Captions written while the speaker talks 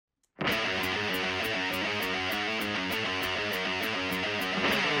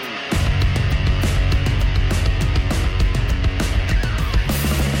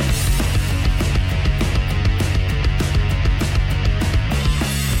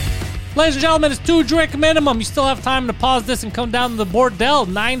Ladies and gentlemen, it's 2 drink minimum. You still have time to pause this and come down to the Bordel.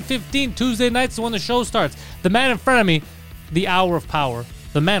 9:15 Tuesday nights is when the show starts. The man in front of me, the hour of power.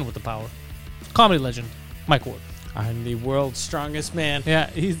 The man with the power. Comedy legend, Mike Ward. I'm the world's strongest man. Yeah,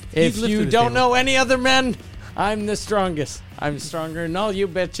 he's If lifted you his don't table. know any other men, I'm the strongest. I'm stronger than all you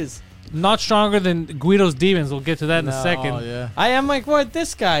bitches. Not stronger than Guido's demons. We'll get to that in a second. Oh, yeah. I am Mike Ward.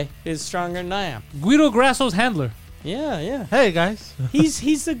 This guy is stronger than I am. Guido Grasso's handler. Yeah. Hey, guys.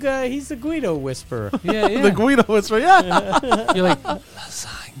 He's the guy. He's the Guido whisperer. Yeah, yeah. The Guido whisper. Yeah. You're like,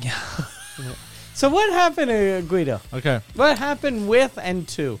 lasagna. So what happened to Guido? Okay. What happened with and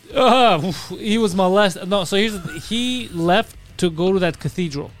to? He was molested. No, so he left to go to that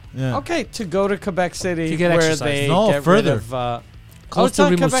cathedral. Yeah. Okay, to go to Quebec City To get where exercise. they No, get further. rid of. Close it's to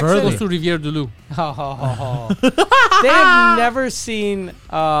on Rimouski. Quebec Further. Close City. to Rivière du Loup. They have never seen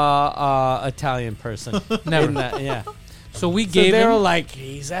Italian person. Never. In that, yeah. So we So gave they were him like,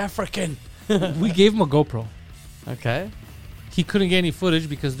 he's African. a GoPro. Okay. He couldn't get any footage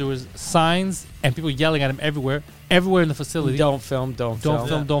because there was signs and people yelling at him everywhere in the facility. Don't film. Don't Don't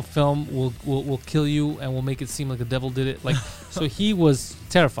film. don't film. We'll kill you and we'll make it seem like the devil did it. Like, so he was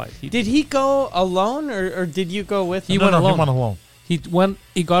terrified. Did he go alone or did you go with him? He went alone. He went alone.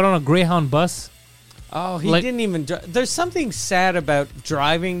 He got on a Greyhound bus. Oh, he like- didn't even drive. There's something sad about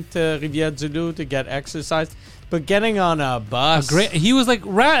driving to Rivière du Loup to get exercise, but getting on a bus. He was like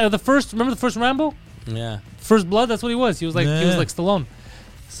remember the first Rambo? Yeah. First Blood, that's what he was. He was like Yeah. Stallone.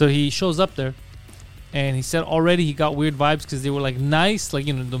 So he shows up there, and he said already he got weird vibes because they were like nice, like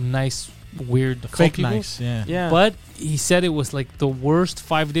the nice, weird, the Fake people. nice. Yeah. Yeah. But he said it was like the worst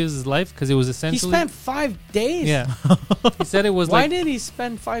 5 days of his life because it was he essentially. spent 5 days. Yeah. He said it was Why like did he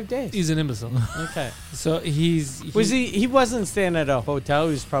spend 5 days? he's an imbecile. Okay. So Was he wasn't staying at a hotel.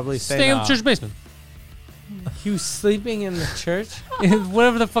 He was probably staying in the church basement, He was sleeping in the church.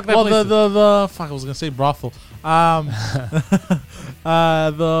 whatever the fuck that Well, place is. the fuck, I was gonna say brothel.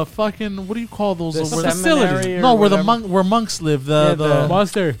 The fucking, what do you call those? The where seminary or no, where whatever. where monks live. Yeah, The Monster.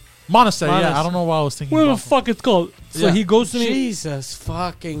 monastery. Yeah, Monastery. I don't know why I was thinking. Whatever the brothel. fuck it's called. So Yeah. he goes to me. Jesus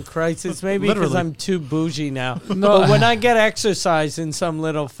fucking Christ. It's maybe because Literally. I'm too bougie now. No. But when I get exercise in some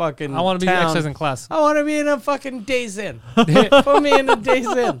little fucking I want to be town, exercising class. I want to be in a fucking Days Inn. Put me in a Days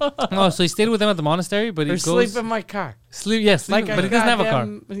Inn. No, so he stayed with them at the monastery, but he Or goes sleep in my car. sleep. Yes, Like but he doesn't have a car.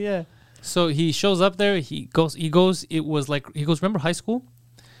 Yeah. So he shows up there. He goes. It was like he goes. Remember high school?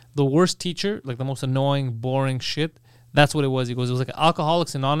 The worst teacher, like the most annoying, boring shit. That's what it was. He goes. It was like an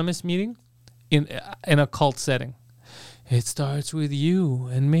Alcoholics Anonymous meeting, in a cult setting. It starts with you,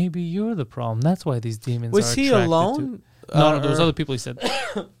 and maybe you're the problem. That's why these demons. Was are he attracted alone? To. No, there was Or- other people. He said.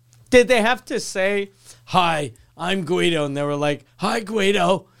 Did they have to say, "Hi, I'm Guido," and they were like, "Hi,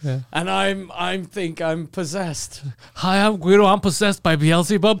 Guido," Yeah. and I think I'm possessed. Hi, I'm Guido. I'm possessed by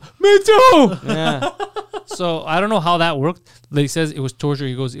Beelzebub. Me too. Yeah. So I don't know how that worked. But he says it was torture.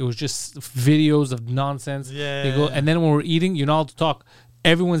 He goes, it was just videos of nonsense. Yeah. He go, and then when we're eating, you're not allowed to talk.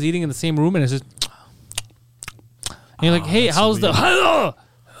 Everyone's eating in the same room, and it's just. And you're like, hey, that's how's the? weird. Hello.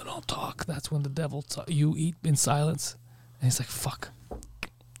 And don't talk. That's when the devil. You eat in silence, and he's like, fuck.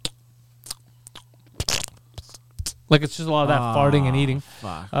 Like it's just a lot of that farting and eating.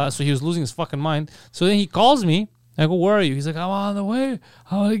 Fuck. So he was losing his fucking mind. So then he calls me. I go, where are you? He's like, I'm on the way.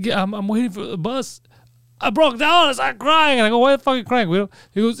 I'm waiting for the bus. I broke down. I started crying. And I go, why the fuck are you crying?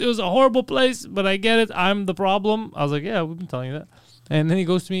 He goes, it was a horrible place, but I get it. I'm the problem. I was like, yeah, we've been telling you that. And then he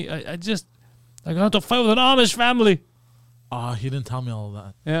goes to me, I got to fight with an Amish family. He didn't tell me all of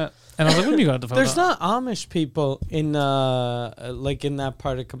that. Yeah. And I was like, what do you got to fight There's with? not Amish people in like in that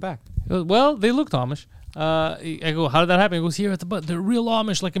part of Quebec. He goes, well, they looked Amish. I go, how did that happen? He goes, here at the butt. They're real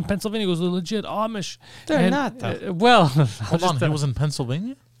Amish, like in Pennsylvania. He goes, they're legit Amish. They're not, though. Well, Hold on, he was in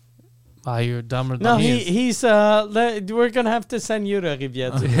Pennsylvania? you're dumber than No, he is. he's we're gonna have to send you to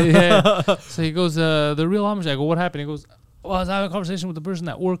Rivière. Yeah. So he goes, the real Amish. I go, what happened? He goes, well, I was having a conversation with the person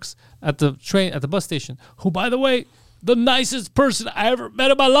that works at the bus station, who, by the way, the nicest person I ever met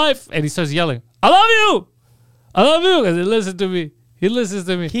in my life. And he starts yelling, I love you. I love you. Because he listens to me. He listens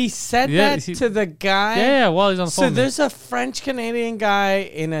to me. He said Yeah, that to the guy. yeah, while he's on the So phone. there's a French Canadian guy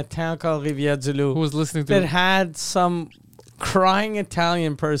in a town called Rivière du who Loup was listening to that me. had some crying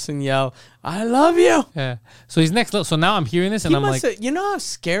Italian person yell, "I love you." Yeah. So he's next level. So now I'm hearing this and He I'm like, you know how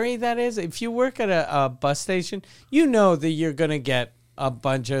scary that is? If you work at a bus station, you know that you're going to get a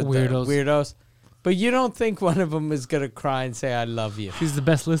bunch of weirdos. But you don't think one of them is going to cry and say, I love you. he's the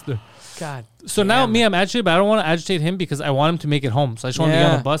best listener. God. So now damn me, it. I'm agitated, but I don't want to agitate him because I want him to make it home. So I just want him to get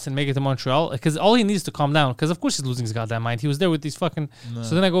on Yeah. the bus and make it to Montreal because all he needs is to calm down because of course he's losing his goddamn mind. He was there with these fucking...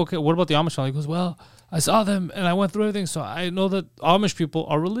 So then I go, okay, what about the Amish family? He goes, well, I saw them and I went through everything. So I know that Amish people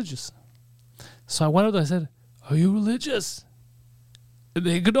are religious. So I went up there, I said, "Are you religious?" And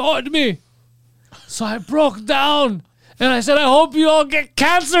they ignored me. So I broke down and I said, "I hope you all get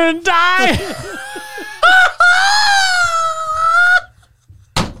cancer and die."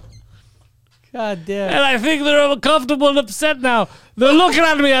 God damn. And I think they're uncomfortable and upset now. They're looking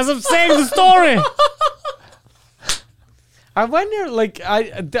at me as I'm saying the story. I wonder, like,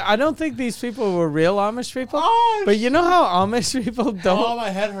 I don't think these people were real Amish people. Oh, but you know how Amish people my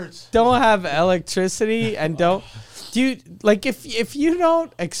head hurts. don't have electricity and don't. Do you like if you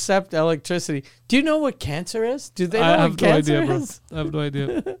don't accept electricity? Do you know what cancer is? Do they know I what have no cancer idea, bro. is? I have no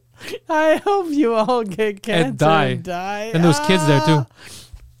idea. I hope you all get cancer And die. And there was kids there too.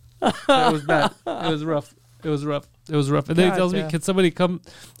 It was bad. It was rough. It was rough. It was rough. And then he God tells me, damn. "Can somebody come?"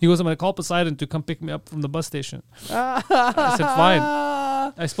 He goes, "I'm going to call Poseidon to come pick me up from the bus station." I said, "Fine."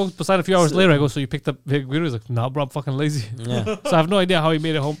 I spoke to Poseidon a few hours later. I go, "So you picked up Big Guido?" He's like, "No, bro, I'm fucking lazy." Yeah. So I have no idea how he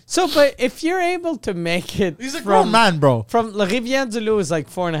made it home. So, but if you're able to make it He's a grown from man, bro. La Rivière-du-Loup is like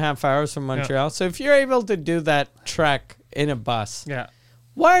 4.5 hours from Montreal. So if you're able to do that trek in a bus, Yeah.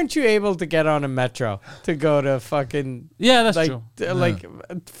 why aren't you able to get on a metro to go to fucking Yeah, that's like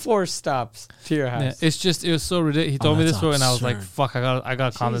true. 4 stops to your house? Yeah, it's just, it was so ridiculous. He told me that's this story and I was like, absurd. fuck, I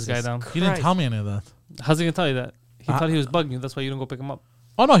gotta calm this guy Jesus down. Christ. He didn't tell me any of that. How's he gonna tell you that? He thought he was bugging you. That's why you didn't go pick him up.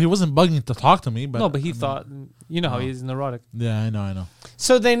 Oh no, he wasn't bugging to talk to me, but No, but he thought, you know how he's neurotic. Yeah, I know.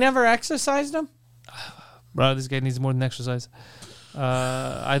 So they never exercised him? Bro, this guy needs more than exercise.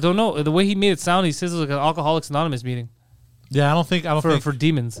 I don't know. The way he made it sound, he says it was like an Alcoholics Anonymous meeting Yeah, I don't think. for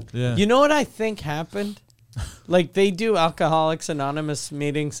demons. Yeah. You know what I think happened? Like they do Alcoholics Anonymous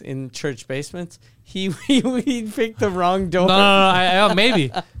meetings in church basements. He picked the wrong door. No,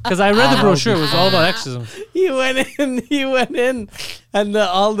 maybe. Because I read the brochure. It was all about exorcism. He went in, and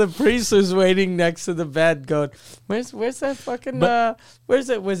all the priest was waiting next to the bed, going, "Where's that fucking? Where's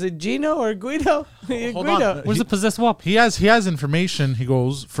it? Was it Gino or Guido? Hold Guido." on. Where's the possessed wop? He has information. He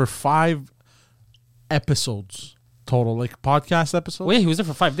goes for 5 episodes total, like podcast episodes. Wait, he was there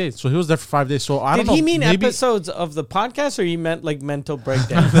for 5 days. So he was there for 5 days. So I Did don't know. he mean maybe episodes of the podcast, or he meant like mental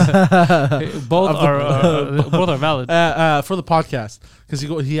breakdowns? Both are valid. for the podcast, because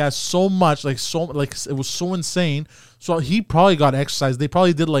he has so much, like it was so insane. So he probably got exercise. They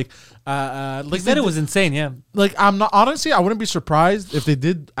probably did like He said it was insane, yeah. like, I'm not, honestly, I wouldn't be surprised if they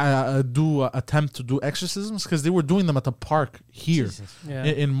did attempt to do exorcisms, because they were doing them at the park here Yeah.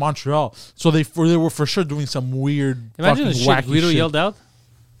 in Montreal. So they were for sure doing some weird, Imagine the fucking shit wacky Guido shit. yelled out.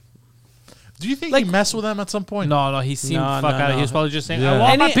 Do you think Like- he messed with them at some point? No, he seemed No, fuck no, out of. no. He was probably just saying, Yeah. "I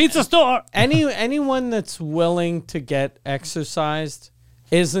want my Any- pizza store." Anyone that's willing to get exercised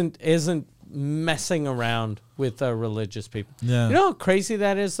isn't messing around with religious people. Yeah. You know how crazy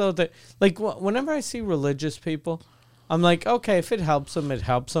that is, though. That like whenever I see religious people, I'm like, okay, if it helps them, it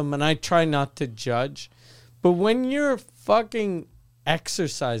helps them, and I try not to judge. But when you're fucking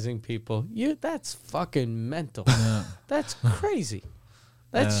exercising people, that's fucking mental. Yeah. That's crazy.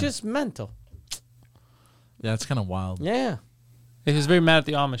 That's Yeah. just mental. Yeah, it's kind of wild. Yeah. He was very mad at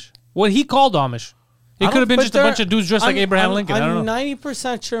the Amish. What he called Amish. It could have been But just a bunch of dudes dressed like Abraham Lincoln. I don't I'm know.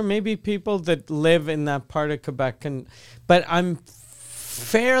 90% sure maybe people that live in that part of Quebec can, but I'm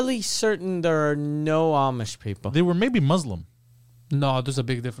fairly certain there are no Amish people. They were maybe Muslim. No, there's a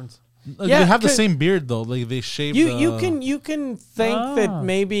big difference. Yeah, they have the 'cause- same beard though. Like they shave. You can think Ah. that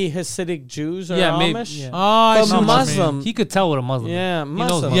maybe Hasidic Jews are Yeah, maybe, Amish. yeah. Oh, I But see what you mean. Muslim, He could tell what a Muslim. Yeah, is. He knows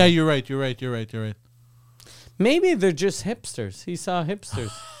Muslim. what- Yeah, you're right. maybe they're just hipsters. He saw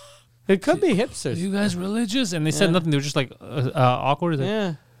hipsters. It could be Are hipsters. you guys religious? And they said Yeah. nothing. They were just like awkward. Like,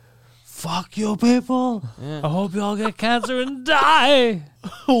 Yeah. fuck you people. Yeah. I hope you all get cancer and die.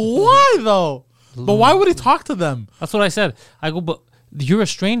 Why though? But why would he talk to them? That's what I said. I go, but you're a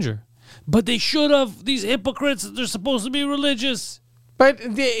stranger. But they should have. These hypocrites, they're supposed to be religious. But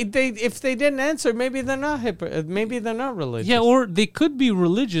they if they didn't answer, maybe they're not maybe they're not religious. Yeah, or they could be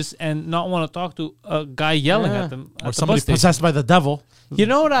religious and not want to talk to a guy yelling Yeah. at them. Or At the somebody bus station. possessed by the devil. You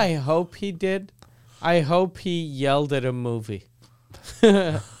know what I hope he did? I hope he yelled at a movie.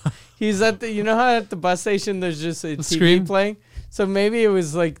 He's at the, you know how at the bus station there's just a TV screen? playing? So maybe it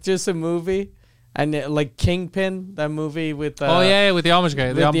was like just a movie, and like Kingpin, that movie with with the Amish guy.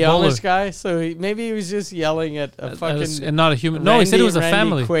 with the bowler. Amish guy. So maybe he was just yelling at a fucking and not a human. No, he said it was a Randy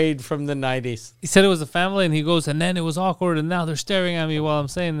family. Quaid from the 90s. He said it was a family, and he goes, and then it was awkward, and now they're staring at me while I'm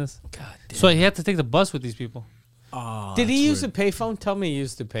saying this. God damn. So he had to take the bus with these people. Did he use a payphone? Tell me he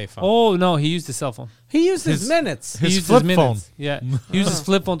used a payphone. Oh no, he used his cell phone. He used his His- minutes. He His used flip his phone. minutes. Yeah, he used his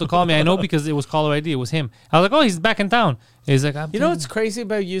flip phone to call me. I know because it was caller ID. It was him. I was like, oh, he's back in town. He's like, You know what's crazy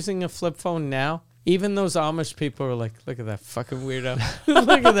about using a flip phone now? Even those Amish people were like, look at that fucking weirdo.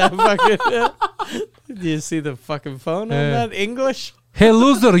 Look at that fucking. Do you see the fucking phone on Yeah. that? English? Hey,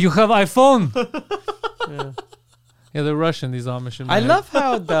 loser, you have iPhone. Yeah. Yeah, they're Russian, these Amish. in my I head. love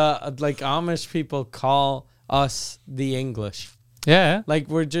how the like Amish people call us the English. Yeah, Like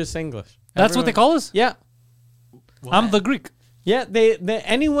we're just English. that's what they call us. Yeah. I'm the Greek. Yeah, they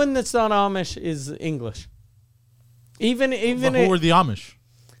anyone that's not Amish is English. Even But who were the Amish?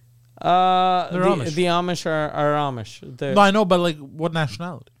 They're the, Amish. the Amish are Amish. They're, No, I know, but like, what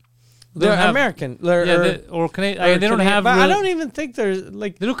nationality? They they're don't have- American. They're, Yeah, or- or Canadian. or They don't Canadian, have. But I really- don't even think there's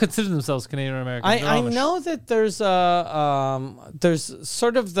like. They don't consider themselves Canadian or American. They're I Amish. know that there's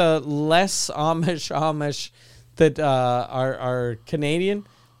sort of the less Amish that are Canadian,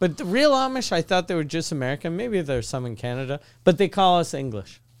 but the real Amish I thought they were just American. Maybe there's some in Canada, but they call us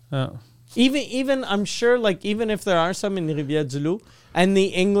English. Oh. Even I'm sure like even if there are some in Rivière-du-Loup and the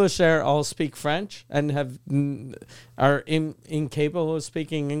English there all speak French and are incapable of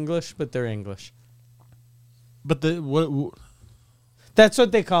speaking English, but they're English. But what? That's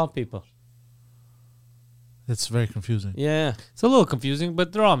what they call people. It's very confusing. Yeah. It's a little confusing,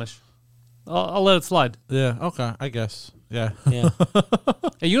 but they're Amish. I'll let it slide. Yeah. Okay. I guess. Yeah. Yeah.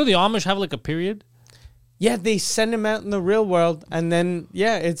 Hey, you know the Amish have like a period. Yeah, they send them out in the real world, and then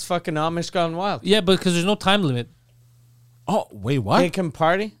it's fucking Amish gone wild. Yeah, but because there's no time limit. Oh wait, They what? can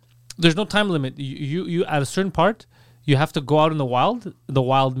party. There's no time limit. You at a certain part, you have to go out in the wild. The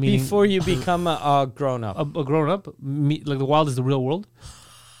wild meaning Before you become a grown up. a grown up. Like the wild is the real world.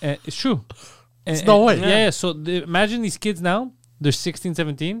 It's true. It's no way. Yeah. So imagine these kids now. They're 16,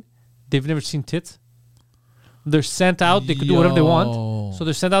 17. They've never seen tits. They're sent out. They could do whatever they Yo. want. So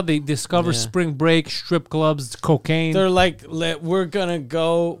they're sent out. They discover Yeah. spring break, strip clubs, cocaine. They're like, we're gonna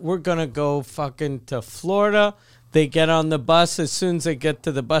go fucking to Florida. They get on the bus. As soon as they get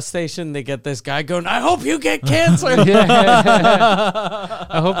to the bus station, they get this guy going, I hope you get cancer. Yeah.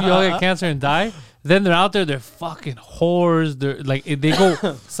 I hope you all get cancer and die. Then they're out there. They're fucking whores. They're like they go.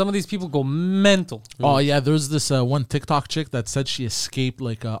 Some of these people go mental. Oh yeah, there's this one TikTok chick that said she escaped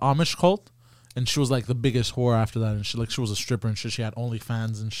like a Amish cult, and she was like the biggest whore after that, and she was a stripper and shit. She had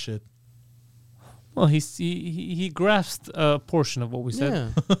OnlyFans and shit. Well, he grasped a portion of what we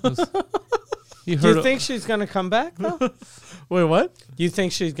said. Yeah. He Do heard you think she's gonna come back though? Wait, what? You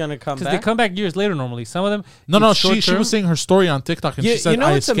think she's gonna come because they back? come back years later normally. Some of them. No, it's she short-term. was saying her story on TikTok, and You, she said you know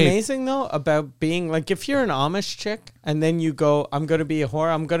I what's escaped. amazing though about being like if you're an Amish chick and then you go, I'm gonna be a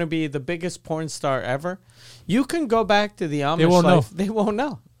whore, I'm gonna be the biggest porn star ever. You can go back to the Amish won't life. know. They won't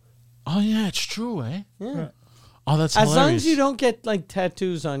know. Oh yeah, it's true, eh? Yeah. Oh, that's As long hilarious. as you don't get like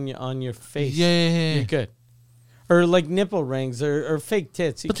tattoos on your face, Yeah. you're good. Or like nipple rings or fake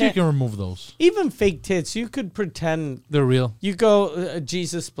tits. But you can remove those. Even fake tits, you could pretend. They're real. You go,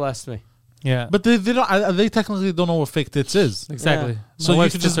 Jesus blessed me. Yeah. But they don't. They technically don't know what fake tits is. Exactly. Yeah. So My you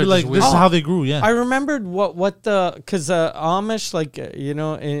wife's could just be sister like, is "This is weird. how they grew." Yeah. I remembered what the because Amish like you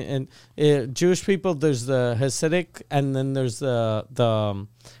know in Jewish people there's the Hasidic and then there's the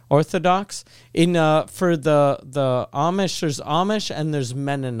Orthodox. In for the Amish there's Amish and there's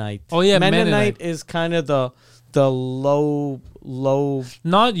Mennonite. Oh, yeah, Mennonite Mennonite. is kind of the low.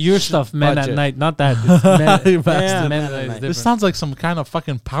 Not your stuff, men budget. at night. Not that. It's men, You bastard. Mennonite is Mennonite. different. This sounds like some kind of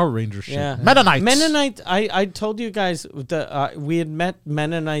fucking Power Ranger shit. Yeah. Mennonites. Mennonite. I told you guys that we had met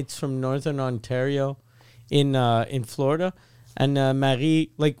Mennonites from Northern Ontario, in Florida, and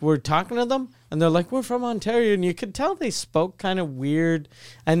Marie like we're talking to them, and they're like we're from Ontario, and you could tell they spoke kind of weird,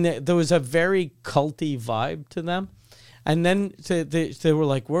 and there was a very culty vibe to them, and then they were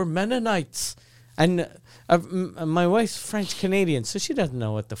like we're Mennonites, and. My wife's French Canadian, so she doesn't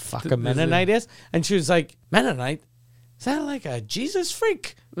know what the fuck a Mennonite is, and she was like, "Mennonite, is that like a Jesus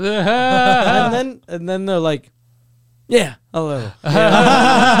freak?" and then they're like, "Yeah, a little,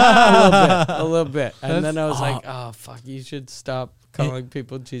 a little bit." And then I was like, "Oh fuck, you should stop calling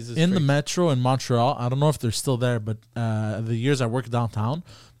people Jesus." in the freaks." metro in Montreal. I don't know if they're still there, but the years I worked downtown,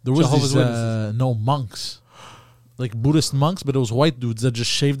 there was Jehovah's these Witnesses. monks, like Buddhist monks, but it was white dudes that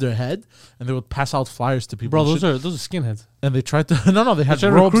just shaved their head and they would pass out flyers to people. Bro, and those shit. are skinheads. And they tried to they had trying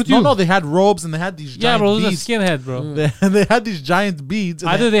to robes. recruit you. No, they had robes and they had these Yeah, giant bro, those beads. are skinhead, bro. They had these giant beads.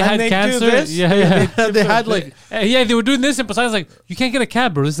 And Either they and had they do cancer. this? Yeah, yeah. they had like Yeah, they were doing this, and Poseidon's like, "You can't get a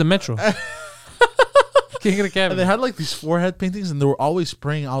cab, bro. This is a metro. You can't get a cab." and they had like these forehead paintings, and they were always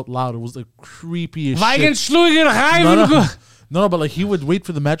praying out loud. It was like creepy as Weigen shit. Schluiger, Heim. No, but like he would wait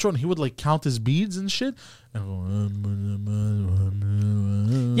for the metro and he would like count his beads and shit.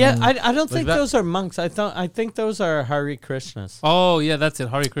 And Yeah, I don't think that. those are monks. I think those are Hare Krishnas. Oh yeah, that's it.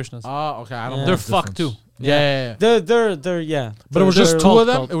 Hare Krishnas. Oh, okay. I don't know. They're the fucked too. difference. Yeah. They're yeah. But it was just They're- two of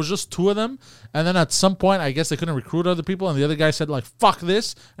them. cult. It was just two of them. And then at some point, I guess they couldn't recruit other people, and the other guy said like, "Fuck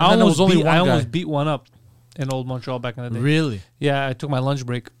this." And then there was only one I guy. almost beat one up in old Montreal back in the day. Really? Yeah, I took my lunch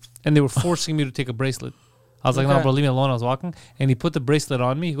break, and they were forcing me to take a bracelet. I was like, no, Okay. bro, leave me alone. I was walking, and he put the bracelet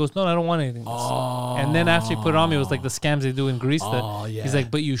on me. He goes, no, I don't want anything. And then after he put it on me, it was like the scams they do in Greece. Yeah. He's like,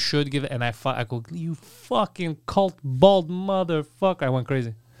 but you should give it. And I go, you fucking cult bald motherfucker. I went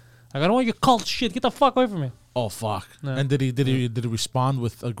crazy. Like, I don't want your cult shit. Get the fuck away from me. Oh fuck! No. And did he respond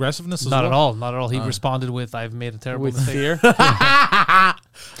with aggressiveness? Not as at well? all. Not at all. He responded with, I've made a terrible with mistake. fear.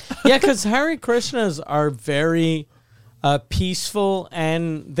 Yeah, because Hare Krishnas are very peaceful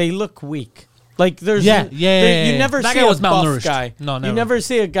and they look weak. Like there's Yeah. you never That see guy a was buff malnourished. guy. No, You never. never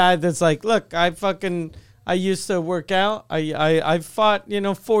see a guy that's like, look, I used to work out. I fought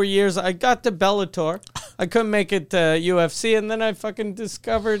 4 years. I got to Bellator. I couldn't make it to UFC, and then I fucking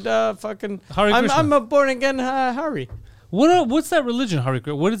discovered Hare Krishna. I'm a born again Hari. What's that religion, Hare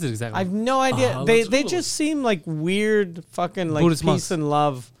Krishna? What is it exactly? I've no idea. let's They Google just seem like weird fucking like Buddhist peace monks. and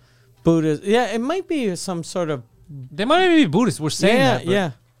love Buddhist. Yeah, it might be some sort of They might even be Buddhist. We're saying yeah, that. But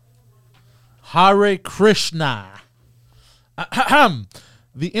yeah. Hare Krishna. Ahem.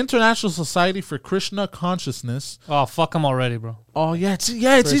 The International Society for Krishna Consciousness. Oh, fuck them already, bro. Oh yeah, it's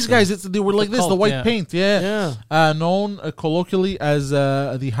these guys. They were like a this, the cult, white yeah. paint. Yeah, known colloquially as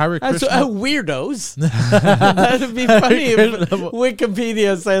the Hare That's Krishna. weirdos. That'd be funny if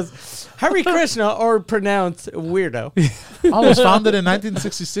Wikipedia says Hare Krishna or pronounced weirdo Oh, was founded in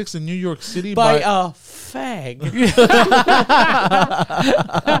 1966 in New York City by by a fag.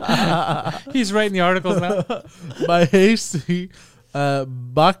 He's writing the articles now. by A.C.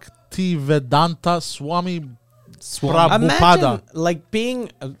 Bhaktivedanta Swami Prabhupada. Imagine like being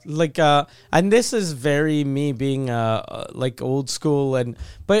and this is very me being like old school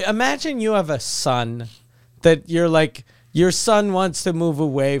but imagine you have a son that you're like your son wants to move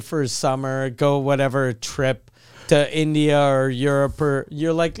away for summer, go whatever trip to India or Europe, or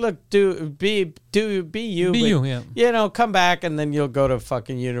you're like, look, be you, Be but, you, yeah. come back and then you'll go to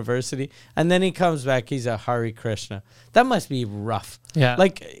fucking university, and then he comes back, he's a Hare Krishna. That must be rough. Yeah.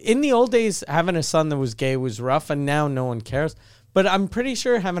 Like in the old days, having a son that was gay was rough, and now no one cares. But I'm pretty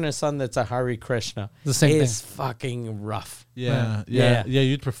sure having a son that's a Hare Krishna The same is fucking rough. Yeah. Yeah.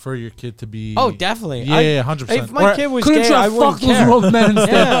 You'd prefer your kid to be. Oh, definitely. Yeah, 100%. If my kid was Couldn't gay, you I have wouldn't fucked those care. rogue men instead?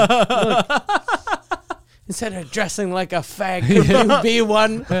 Yeah. Look. Instead of dressing like a fag, could you be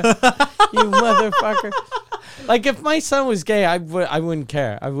one? You motherfucker. Like if my son was gay, I wouldn't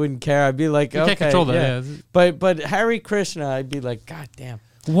care. I wouldn't care. I'd be like, You okay, can't control that. yeah. Yeah. But Hare Krishna, I'd be like, God damn.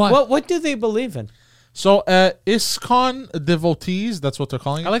 What? What do they believe in? So, ISKCON devotees, that's what they're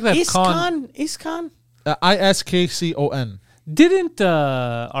calling I it. like that. Con. ISKCON? ISKCON. Didn't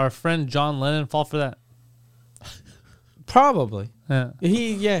our friend John Lennon fall for that? Probably. Yeah.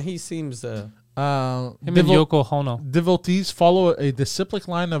 He seems Him and Yoko Ono. Devotees follow a disciplic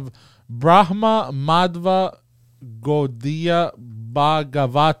line of Brahma, Madhva, Gaudiya,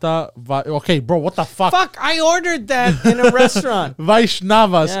 Bhagavata. Okay, bro, what the fuck? Fuck, I ordered that in a restaurant.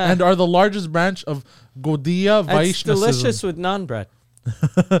 Vaishnavas, Yeah. and are the largest branch of Gaudiya It's Vaishnavism. delicious with naan bread.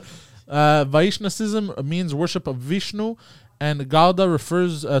 Vaishnavism means worship of Vishnu, and Gauda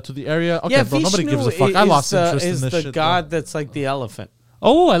refers to the area. Okay, Yeah, bro, nobody Vishnu gives a fuck. I lost interest is in this the shit. god that's like the elephant.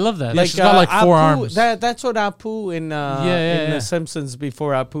 Oh, I love that. Yeah, she's got like four Apu, arms. That's what Apu in yeah. The Simpsons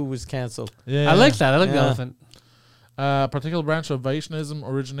before Apu was canceled. Yeah. I like that. I like the Yeah. elephant. A particular branch of Vaishnavism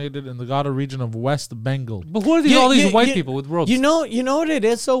originated in the Gauda region of West Bengal. But who are these? You- all these you- white you- people with robes. You know what it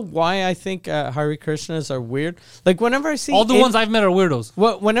is though? Why I think Hare Krishnas are weird. Like whenever I see all the ones I've met are weirdos.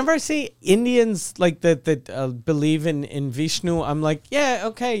 whenever I see Indians like that believe in Vishnu, I'm like, yeah,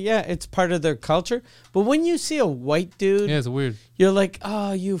 okay, yeah, it's part of their culture. But when you see a white dude, Yeah, it's weird. you're like,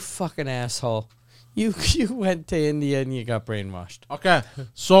 oh, you fucking asshole. You went to India and you got brainwashed. Okay,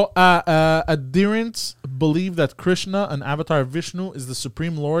 so adherents believe that Krishna, an avatar of Vishnu, is the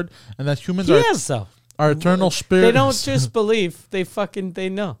supreme lord, and that humans Yes, though. are eternal spirits. They don't just believe; they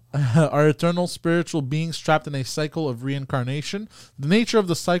know. are eternal spiritual beings trapped in a cycle of reincarnation. The nature of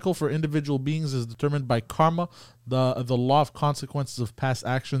the cycle for individual beings is determined by karma, the law of consequences of past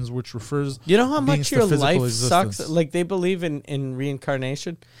actions, which refers You know how beings much to your physical life existence. sucks? Like they believe in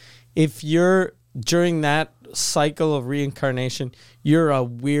reincarnation. If you're during that cycle of reincarnation, you're a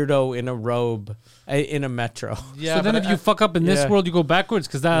weirdo in a robe in a metro. Yeah, so then but if you fuck up in this yeah. world, you go backwards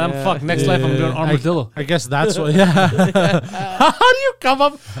because I'm Yeah. fucked. Next life, I'm doing armadillo. I guess that's what. Yeah. How do you come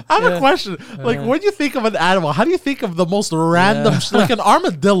up? I have a question. Like, when you think of an animal, how do you think of the most random, like an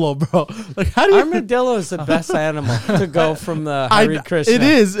armadillo, bro? Like, how do you? Armadillo is the best animal to go from the I- Hare Krishna. it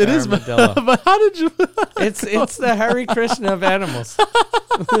is. It to is. But, armadillo. but how did you? It's the Hare Krishna of animals.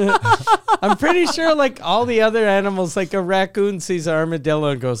 I'm pretty sure like all the other animals, like a raccoon sees an armadillo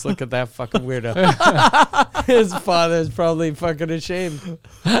and goes, "Look at that fucking weirdo." His father's probably fucking ashamed.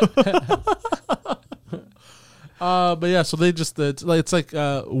 But yeah, so they just it's like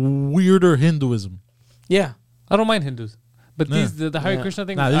weirder Hinduism. Yeah. I don't mind Hindus, but Yeah. the Hare Yeah. Krishna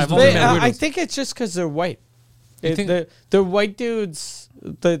thing, Nah, these I've dudes only are- met weirdos. I think it's just because they're white. You think- The white dudes,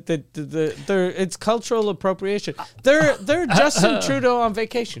 they're it's cultural appropriation. They're Justin Trudeau on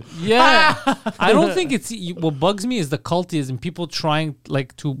vacation. Yeah, I don't think it's what bugs me is the cultism. People trying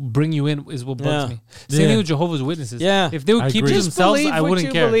like to bring you in is what bugs Yeah. me. Same Yeah. thing with Jehovah's Witnesses. Yeah. if they would I keep agree. to Just themselves, believe I what wouldn't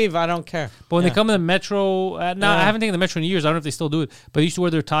you care. believe. I don't care. But when Yeah. they come in the metro, now I Yeah. haven't taken the metro in years. I don't know if they still do it. But they used to wear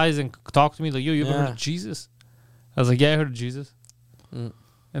their ties and talk to me like, "Yo, you ever heard Yeah. of Jesus?" I was like, "Yeah, I heard of Jesus." Mm.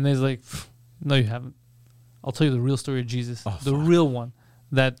 And they's like, "No, you haven't. I'll tell you the real story of Jesus, Oh, the fuck. real one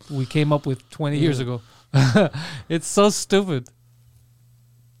that we came up with 20 years ago." It's so stupid.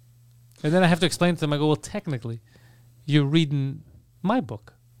 And then I have to explain to them. I go, "Well, technically, you're reading my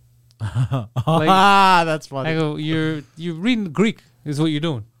book." That's funny. I go, "You're reading Greek is what you're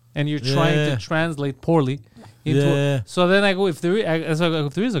doing, and you're trying Yeah. to translate poorly into." Yeah. So then I go, if there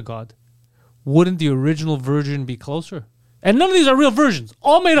is a God, wouldn't the original version be closer? And none of these are real versions,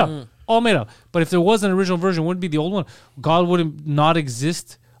 all made up, all made up. But if there was an original version, wouldn't it be the old one? God wouldn't not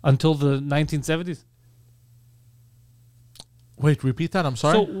exist until the 1970s. Wait, repeat that. I'm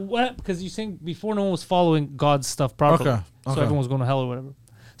sorry. So what? Because you're saying before no one was following God's stuff properly, Okay, so okay. everyone was going to hell or whatever.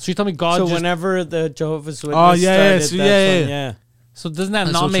 So you tell me God So just whenever the Jehovah's Witness Oh, yeah, yeah, started, so that's yeah, when, yeah. So doesn't that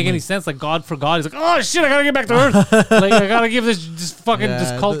That's not what make you any mean. sense? Like God for God, he's like, oh shit, I gotta get back to Earth. Like I gotta give this fucking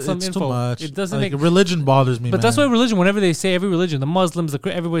this Yeah, cult some it's info. too much. It doesn't like, make. religion bothers me. But that's man. why religion. Whenever they say every religion, the Muslims,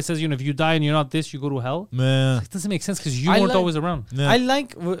 everybody says, if you die and you're not this, you go to hell. Man. It doesn't make sense because you I weren't like- always around. Yeah. I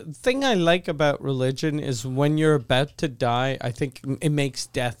like thing I like about religion is when you're about to die, I think it makes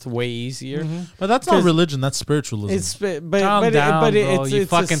death way easier. But that's not 'Cause religion. That's spiritualism. It's but Calm down, but bro. it's You the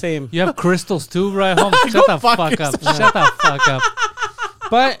fucking same. You have crystals too, right? Home. Shut the fuck fuck up. Shut the fuck up.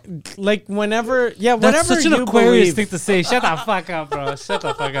 But like whenever, yeah, That's whatever such an you Aquarius believe, thing to say. Shut the fuck up, bro. Shut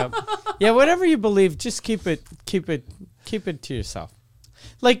the fuck up. yeah, whatever you believe, just keep it to yourself.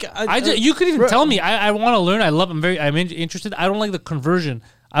 Like You could even tell me. I want to learn. I'm interested. I don't like the conversion.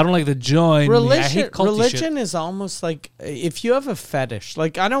 I don't like the join. I hate culty religion is almost like if you have a fetish.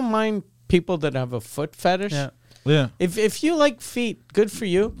 Like I don't mind people that have a foot fetish. shit. yeah. If you like feet, good for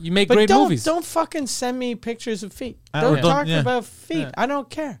you. You make But great don't, movies. Don't fucking send me pictures of feet. Or Don't don't- talk yeah. about feet. Yeah. I don't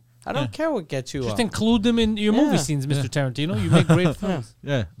care. I don't care what gets you Just off. include them in your movie Yeah. scenes, Mr. Tarantino. You make great films.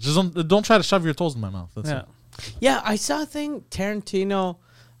 Yeah. Just don't try to shove your toes in my mouth. That's Yeah. it. Yeah, I saw a thing. Tarantino.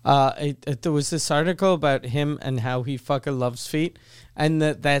 There was this article about him and how he fucking loves feet, and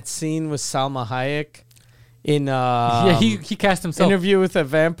that scene with Salma Hayek in Yeah, he cast himself. Interview with a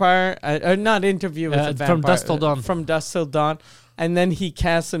Vampire, or not Interview with a Vampire, From Dusk Till Dawn. From Dusk Till Dawn, and then he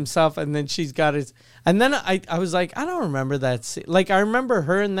casts himself, and then she's got his, and then I was like, I don't remember that scene. Like I remember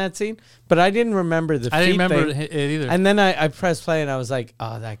her in that scene, but I didn't remember the. I didn't feet remember thing. it either. And then I pressed play, and I was like,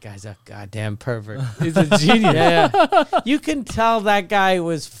 oh, that guy's a goddamn pervert. He's a genius. Yeah, you can tell that guy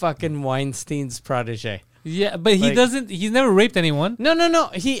was fucking Weinstein's protege. Yeah, but he Like- doesn't. He's never raped anyone. No.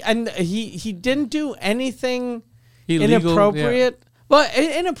 He didn't do anything Illegal, inappropriate. Well,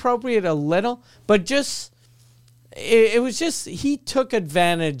 inappropriate a little, but just it was just he took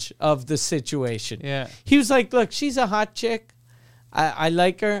advantage of the situation. Yeah. He was like, "Look, she's a hot chick. I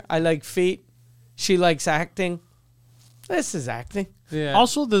like her. I like feet. She likes acting. This is acting." Yeah.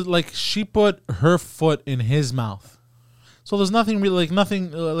 Also, she put her foot in his mouth, so there's nothing really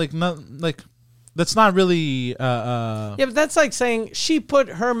that's not really Yeah, but that's like saying she put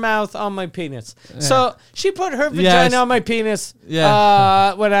her mouth on my penis. So she put her vagina Yes. on my penis.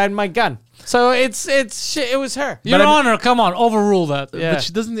 Yeah. When I had my gun. So it was her. Your But I mean- Honor, come on, overrule that. Yeah. But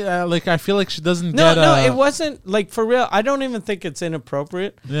she doesn't I feel like she doesn't No, get it wasn't like for real. I don't even think it's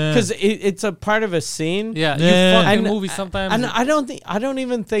inappropriate Yeah. because it's a part of a scene. Yeah, Yeah. you fucking And- movies sometimes. And I don't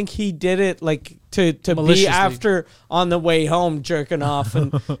even think he did it like to be Maliciously. after on the way home jerking off,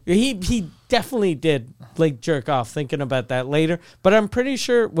 and he definitely did like jerk off thinking about that later. But I'm pretty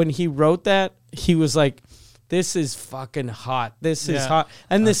sure when he wrote that, he was like, "This is fucking hot. This is Yeah. hot,"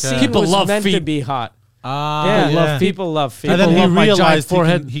 and the Okay. scene People was love meant to feet. be hot. Yeah, love feet. people love feet. And then People he love my giant realized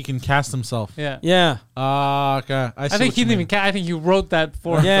forehead. he can cast himself. Yeah. Yeah, Okay. I think he didn't even. I think he wrote that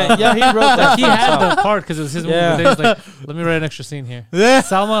for. yeah, yeah. He wrote that. He for had himself. the part because it was his movie. Yeah. But then he's like, let me write an extra scene here. Yeah.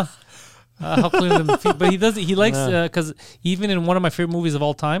 Salma, how clean the feet. But he does. He likes Yeah. because even in one of my favorite movies of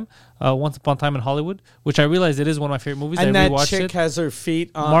all time, Once Upon a Time in Hollywood, which I realize it is one of my favorite movies. And I that rewatched chick it. has her feet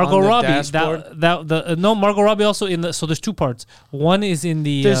on, Margot on the Robbie. dashboard. No, Margot Robbie also in the. So there's two parts. One is in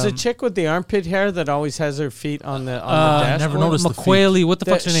the. There's a chick with the armpit hair that always has her feet on the I dashboard. never noticed the feet. McQuailey. What the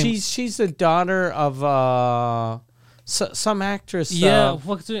fuck's her name? She's the daughter of some actress. Yeah,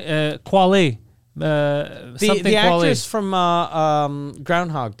 what's her Quale. the Something the Quale. actress from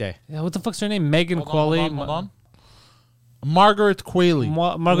Groundhog Day. Yeah, what the fuck's her name? Megan Hold Quale. on, hold on. Margaret Qualley.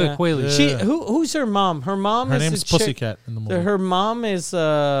 Margaret Yeah. Qualley. She who's her mom? Her mom Her is name's the chick- Pussycat in the movie. Her mom is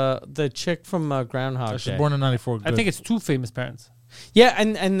the chick from Groundhog She Day. was born in 94. I think it's two famous parents. Yeah,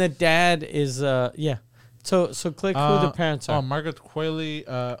 and the dad is yeah. So click who the parents are. Margaret Qualley.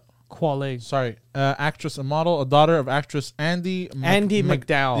 Quale. Sorry, actress and model, a daughter of actress Andy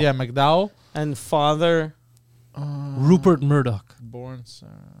McDowell. Yeah, McDowell. And father Rupert Murdoch. Born.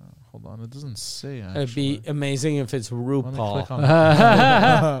 Hold on, it doesn't say. Actually. it'd be amazing if it's Let me click RuPaul.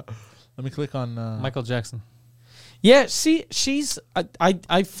 on. Let me click on. Michael Jackson. Yeah, she's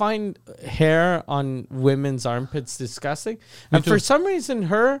I find hair on women's armpits disgusting. And for some reason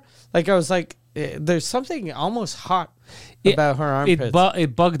her like I was like there's something almost hot about her armpits.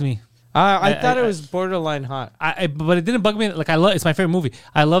 It bugged me. I thought I- it was borderline hot. But it didn't bug me. Like I love. It's my favorite movie.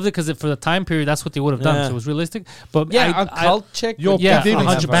 I loved it because for the time period, that's what they would have done. Yeah. So it was realistic. But Yeah, a cult chick. Yo, would Yeah, Pete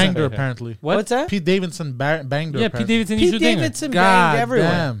Davidson 100%. banged her apparently. What? What's that? Pete Davidson banged her. Yeah, Pete apparently. Davidson used Pete to date her. Davidson God banged everyone.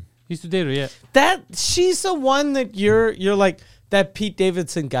 damn. He used to date her. Yeah. That she's the one that you're like that Pete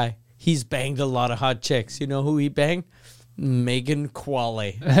Davidson guy. He's banged a lot of hot chicks. You know who he banged? Megan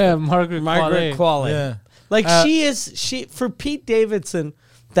Qualley. Margaret Margaret Qualley. Qualley. Yeah. Like she for Pete Davidson,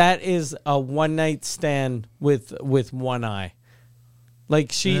 that is a one night stand with one eye.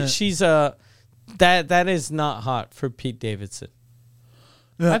 Like she's a that is not hot for Pete Davidson.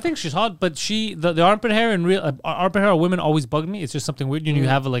 I think she's hot, but the armpit hair and real armpit hair of women always bugged me. It's just something weird. You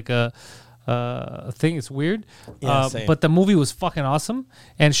have like a thing. It's weird. Yeah, same. But the movie was fucking awesome,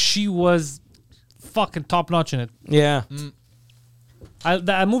 and she was fucking top notch in it. Yeah.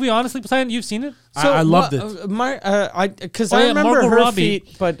 That movie, honestly, Poseidon, you've seen it. I loved it. Because Oh, I yeah, remember Margot her Robbie.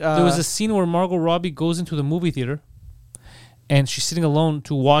 feet, but There was a scene where Margot Robbie goes into the movie theater, and she's sitting alone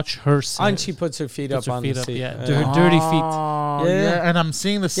to watch her. and she puts her feet puts up her on feet the up, seat. yeah, to her dirty feet. Oh, Yeah. yeah. And I'm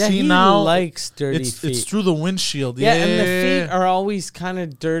seeing the Yeah, scene he now. likes dirty it's feet. through the windshield. Yeah, and the feet are always kind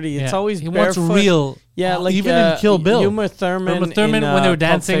of dirty. It's Yeah. always he wants barefoot. real. Yeah, like even in Kill Bill. Uma Thurman. Uma Thurman in, when they were Pulp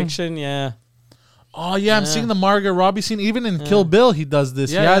dancing. Fiction, yeah. Oh yeah, I'm seeing the Margot Robbie scene. Even in Kill Bill, he does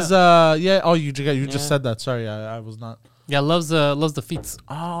this. Yeah, he has Oh, you just said that. Sorry, I was not. Yeah, loves the feet.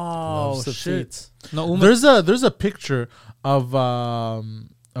 Oh Loves the shit. feet. No, Uma. There's a picture of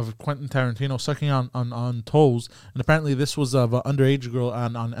Quentin Tarantino sucking on toes, and apparently this was of an underage girl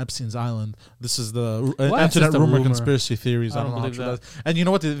on Epstein's Island. This is the What? internet That's just a rumor rumor. conspiracy theories. I I don't don't know how believe true that. that is. And you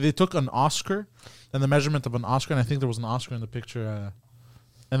know what? They took an Oscar and the measurement of an Oscar, and I think there was an Oscar in the picture.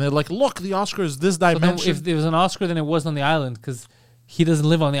 And they're like, look, the Oscar is this So then dimension. if there was an Oscar, then it wasn't on the island because he doesn't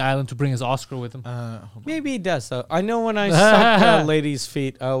live on the island to bring his Oscar with him. Maybe he does though. I know when I suck ladies'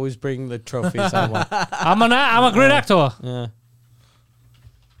 feet, I always bring the trophies I want. I'm a great actor. Yeah.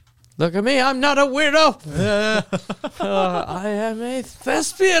 Look at me, I'm not a weirdo. I am a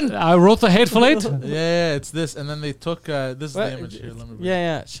thespian. I wrote the Hateful Eight. yeah, it's this. And then they took this is What? the image here. Let me read.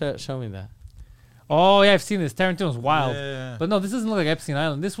 Yeah. Show me that. Oh yeah, I've seen this. Tarantino's wild. Yeah. But no, this doesn't look like Epstein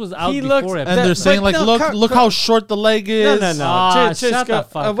Island. This was out He before looks- And Epstein. they're But saying like, no, look how short the leg No, is. no, no. Ah, just shut go. the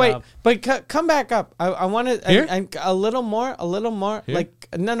fuck wait, up. but come back up. I want to Here? and a little more. Here? Like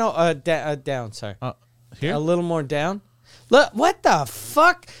no, down. Sorry, Here? a little more down. Look, what the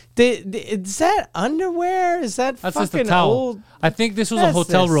fuck? Is that underwear? Is that That's just fucking a towel. old? I think this was a That's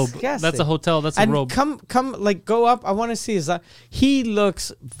hotel robe. disgusting. That's a hotel. That's a And robe. come, like go up. I want to see his. He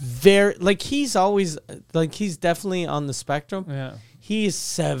looks very like he's always like he's definitely on the spectrum. Yeah. He's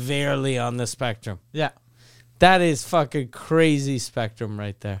severely on the spectrum. Yeah. That is fucking crazy spectrum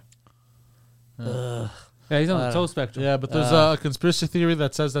right there. Yeah, he's on the toe spectrum. Yeah, but there's a conspiracy theory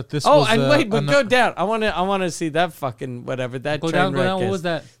that says that this Oh, was and wait, but an- go down. I want to see that fucking whatever that Go train down, go wreck down. What is. was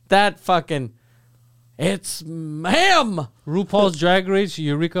that? That fucking. It's him. RuPaul's Drag Race,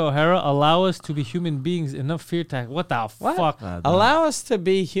 Eureka O'Hara, allow us to be human beings. Enough fear tag. What the fuck? Allow us to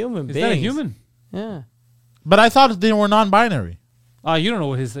be human Is beings. that a human? Yeah. But I thought they were non-binary. You don't know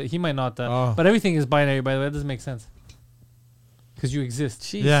what his. He might not. Oh. But everything is binary, by the way. That doesn't make sense. Because you exist.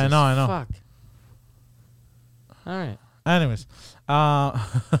 Jesus Yeah, I know. Fuck. All right. Anyways,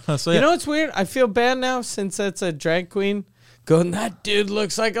 so You yeah. know what's weird? I feel bad now since it's a drag queen going, that dude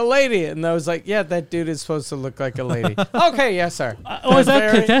looks like a lady. And I was like, yeah, that dude is supposed to look like a lady. Okay, yes, sir. Oh, is that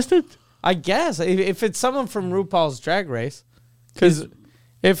Very- contested? I guess. If it's someone from RuPaul's Drag Race. Because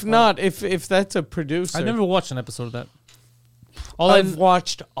if not, if that's a producer. I never watched an episode of that. All I've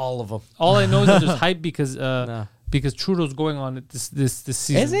watched all of them. all I know is that there's hype because No. because Trudeau's going on it this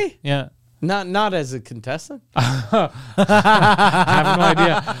season. Is he? Yeah. Not as a contestant. I have no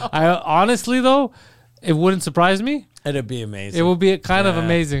idea. I honestly though, it wouldn't surprise me. It'd be amazing. It would be kind of Yeah,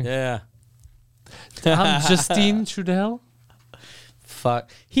 amazing. Yeah. Justine Trudel.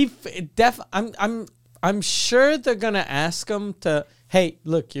 Fuck. I'm sure they're gonna ask him to. Hey,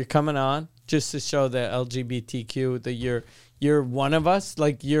 look, you're coming on just to show the LGBTQ that you're one of us.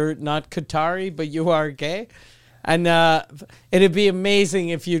 Like you're not Qatari, but you are gay. And it'd be amazing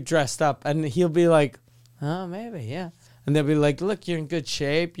if you dressed up, and he'll be like, "Oh, maybe, yeah." And they'll be like, "Look, you're in good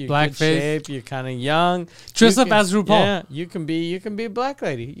shape. You're in good Blackface. shape. You're kind of young. Dress You up can- as RuPaul." Yeah, you can be a black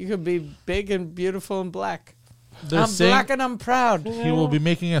lady. You can be big and beautiful and black. They're I'm saying black and I'm proud. he will be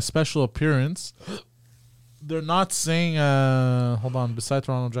making a special appearance. They're not saying. Hold on. Besides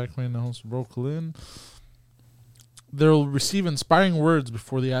Toronto drag queen host Brooklyn, they'll receive inspiring words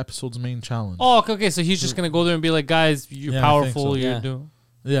before the episode's main challenge. Oh, okay. So he's just gonna go there and be like, "Guys, you're Yeah, I think powerful. so. You're Yeah. doing."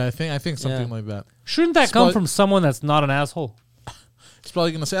 Yeah, I think something Yeah. like that. Shouldn't that come Spo- from someone that's not an asshole? He's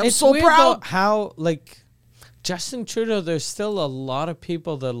probably gonna say, "I'm It's so weird proud." though how like Justin Trudeau, there's still a lot of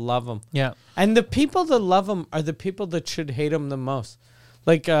people that love him, Yeah. and the people that love him are the people that should hate him the most.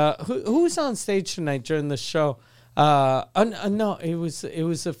 Like who's on stage tonight during the show? No, it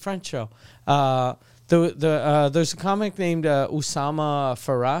was a French show. There's a comic named Usama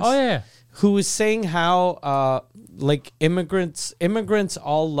Faraz. Oh yeah. Who was saying how like immigrants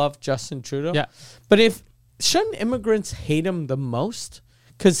all love Justin Trudeau. Yeah. But shouldn't immigrants hate him the most?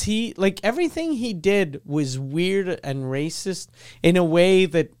 Because he, like, everything he did was weird and racist in a way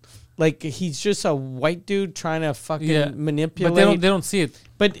that, like, he's just a white dude trying to fucking Yeah. manipulate. But they don't see it.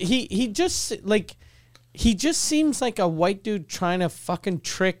 But he just seems like a white dude trying to fucking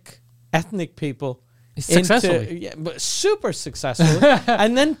trick ethnic people. Successfully. Yeah, but super successfully.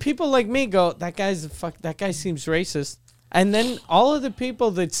 And then people like me go, that guy seems racist. And then all of the people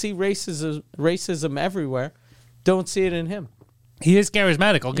that see racism everywhere don't see it in him. He is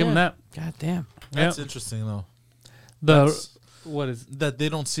charismatic. I'll give him that. God damn. That's Yeah. interesting though. The That's- what is That they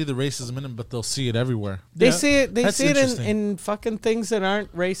don't see the racism in him, but they'll see it everywhere. They Yeah. see it. They That's see it interesting. in fucking things that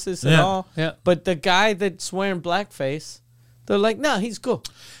aren't racist at Yeah. all. Yeah. But the guy that's wearing blackface, they're like, no, he's cool.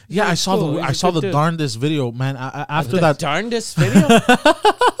 Yeah, I He's saw cool. the He's I a saw good the dude. darndest video, man. After The that, darndest video.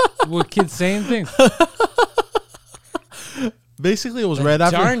 with kids saying things? basically it was right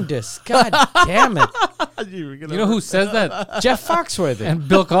after. Darndest. God damn it. You know who says that? Jeff Foxworthy. And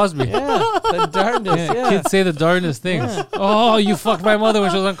Bill Cosby. yeah, the darndest. Yeah, Yeah. Kids say the darndest things. Oh, you fucked my mother when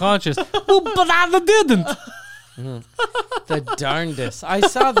she was unconscious. Well, but I didn't. The darndest. I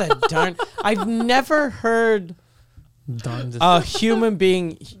saw the darn. I've never heard Darndest. a human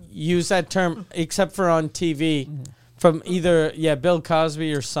being use that term except for on TV from either Bill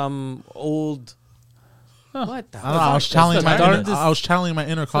Cosby or some old. What the? I don't know, I was channeling my darndest- inner, I was channeling my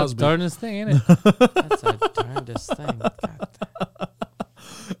inner That's the Cosby. darndest thing, ain't it? That's a darndest thing. God.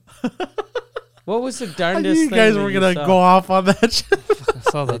 What was the I darndest knew you thing? guys that were you gonna saw? go off on that shit. I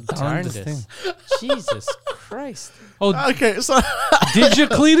saw the darndest thing. Jesus Christ. Oh, Okay, so did you,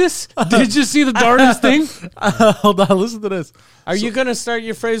 Cletus? Did you see the darndest thing? hold on, listen to this. Are you gonna start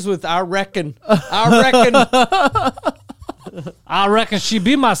your phrase with "I reckon"? I reckon. I reckon she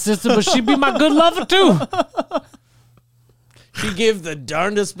be my sister, but she be my good lover too. She give the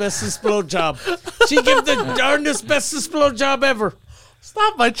darndest bestest blowjob. She give the darndest bestest blowjob ever.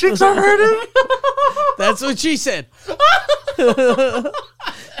 Stop, my cheeks are hurting. That's what she said.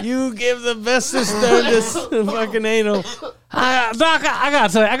 You give the bestest darndest fucking anal. Doc, I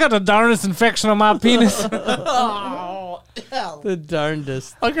gotta tell you, I got the darndest infection on my penis. The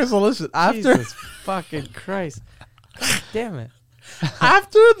darndest. Okay, so listen. After Jesus fucking Christ. God damn it.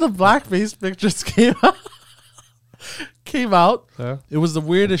 after the blackface pictures came out, Yeah. it was the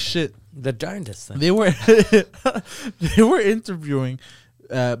weirdest shit. The darndest thing. They were they were interviewing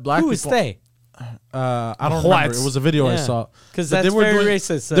black Who people. is they? I don't Whites. remember. It was a video I Yeah. saw. Because But that's they were very doing-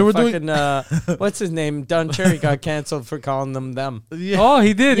 racist. they were fucking, doing- what's his name? Don Cherry got canceled for calling them. Yeah. Oh,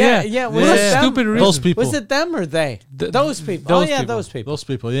 he did, Yeah, yeah. yeah, was What a it them? stupid reason. Those people. Was it them or they? Those people. those Oh, yeah, people. those people. Those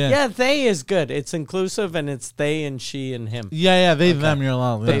people, yeah. Yeah, they is good. It's inclusive and it's they and she and him. Yeah, they, them, you're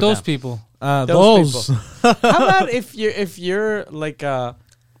allowed. But Yeah. those them. people. Those Those. How about if you're like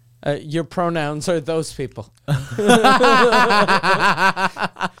your pronouns are those people.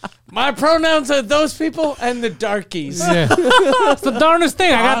 My pronouns are those people and the darkies. Yeah. It's the darndest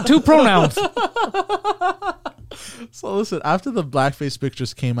thing. I got 2 pronouns. So listen, after the blackface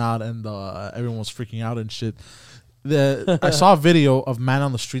pictures came out and everyone was freaking out and shit, I saw a video of man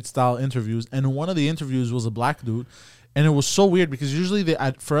on the street style interviews, and one of the interviews was a black dude, and it was so weird because usually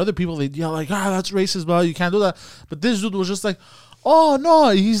for other people they yell like, that's racist, bro, you can't do that, but this dude was just like, oh no,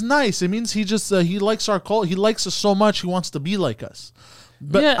 he's nice. It means he just he likes our culture. He likes us so much he wants to be like us.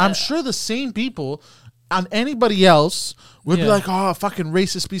 But Yeah. I'm sure the same people and anybody else would be Yeah. like, oh, fucking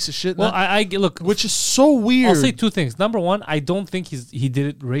racist piece of shit. Well, I look. which is so weird. I'll say 2 things. Number one, I don't think he did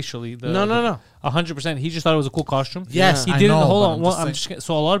it racially. No. 100%. He just thought it was a cool costume. Yes, he I did know, it. Hold but on. I'm Well, just I'm saying- just gonna-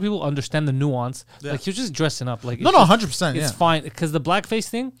 so a lot of people understand the nuance. Yeah. Like he was just dressing up. Like No, it's just- 100%. It's Yeah. fine because the blackface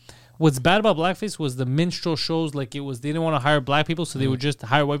thing. What's bad about blackface was the minstrel shows. Like it was, they didn't want to hire black people, so they would just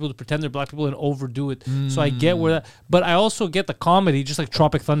hire white people to pretend they're black people and overdo it. So I get where that, but I also get the comedy, just like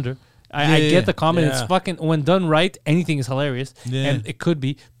Tropic Thunder. I Yeah, get the comedy. It's yeah. fucking when done right, anything is hilarious, Yeah. and it could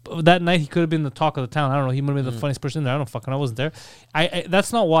be. But that night he could have been the talk of the town. I don't know. He might have been the funniest person there. I don't fucking. I wasn't there. I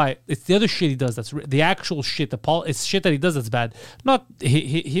that's not why. It's the other shit he does. That's the actual shit. It's shit that he does that's bad. Not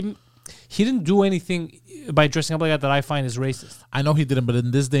him. He didn't do anything by dressing up like that I find is racist. I know he didn't, but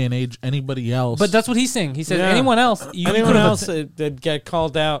in this day and age, anybody else. But that's what he's saying. He said Yeah. anyone else, Anyone could've- else that get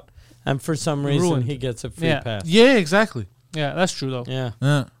called out, and for some reason Ruined. he gets a free Yeah. pass. yeah, exactly. Yeah, that's true though. Yeah,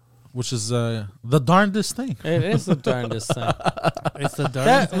 Yeah, which is the darndest thing. it is the darndest thing. It's the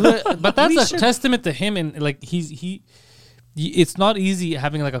dark. But that's a testament to him, and like it's not easy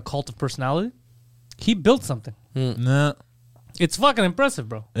having like a cult of personality. He built something. Nah, It's fucking impressive,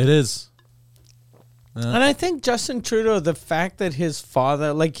 bro. it is. And I think Justin Trudeau, the fact that his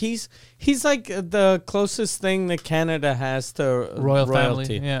father, like he's like the closest thing that Canada has to Royal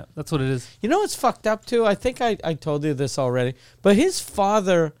royalty. family. Yeah, that's what it is. You know what's fucked up too? I think I told you this already, but his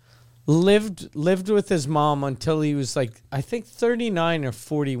father lived with his mom until he was like I think 39 or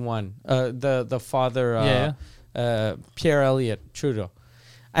 41. The father, Pierre Elliott Trudeau,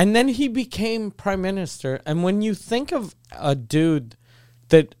 and then he became prime minister. And when you think of a dude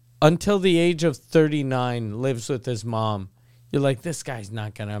that until the age of 39 lives with his mom, you're like, this guy's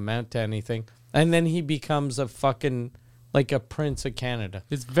not gonna amount to anything. And then he becomes a fucking like a prince of Canada.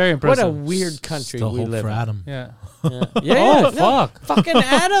 It's very What impressive. a weird country Still we hope live for in. Adam. Yeah. Yeah, Oh, no, fuck. fucking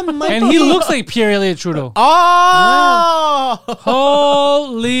Adam might And be- he looks like Pierre Elliott Trudeau. Oh,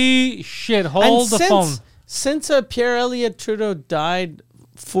 Holy shit! Hold the phone. Since Pierre Elliott Trudeau died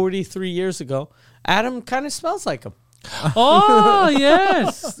 43 years ago, Adam kind of smells like him. Oh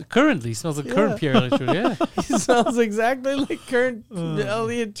yes. Currently smells like current Pierre Elliott Trudeau. Yeah. He smells exactly like current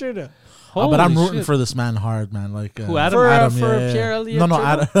Elliott Trudeau. but I'm Holy rooting shit. for this man hard, man. Like Who, Adam? For Pierre Elliott No, Trudeau?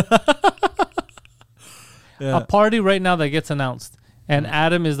 Adam. Yeah. A party right now that gets announced, and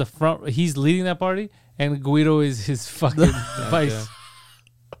Adam is the front. He's leading that party, and Guido is his fucking vice.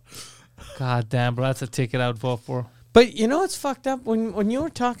 God damn, bro, that's a ticket I would vote for. But you know what's fucked up? When you were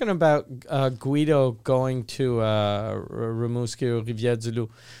talking about Guido going to Rimouski or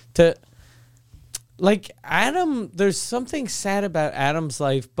Rivière-du-Loup, to like Adam, there's something sad about Adam's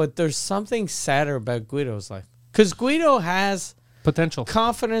life, but there's something sadder about Guido's life. Because Guido has Potential.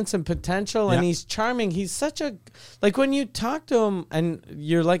 confidence and potential, and Yeah. he's charming. He's such a like when you talk to him, and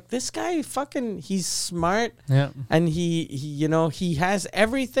you're like, this guy fucking, he's smart. Yeah. And he you know, he has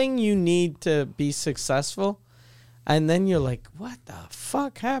everything you need to be successful. And then you're like, what the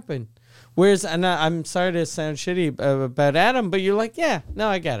fuck happened? Whereas, and I'm sorry to sound shitty about Adam, but you're like, yeah, no,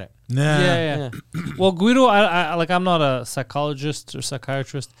 I get it. Nah. Yeah. Well, Guido, I like. I'm not a psychologist or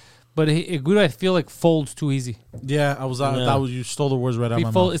psychiatrist, but Guido, I feel like folds too easy. Yeah, I was. That was you stole the words right out of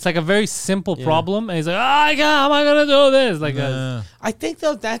my mouth. It's like a very simple Yeah. problem, and he's like, "Oh my god, how am I gonna do this?" Like, Nah. I think,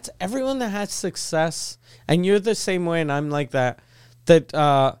 though, that's everyone that has success, and you're the same way, and I'm like that,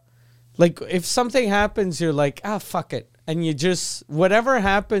 like, if something happens, you're like, fuck it. And you just, whatever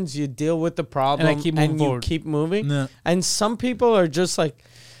happens, you deal with the problem, keep moving you forward. keep moving. Nah. And some people are just like,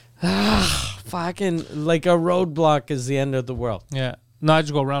 fucking, like a roadblock is the end of the world. yeah. No, I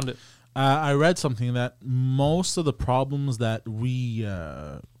just go around it. I read something that most of the problems that we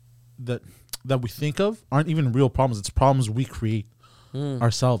that we think of aren't even real problems. It's problems we create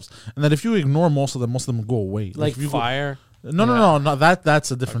ourselves, and that if you ignore most of them will go away. Like if you go- fire. No, that's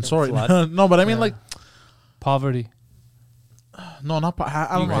a different story. flood. No, but I mean, like, Poverty. no, not.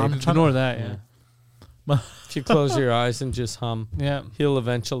 I don't know. You I'm trying ignore to. that. Yeah. If you close your eyes and just hum, Yeah. he'll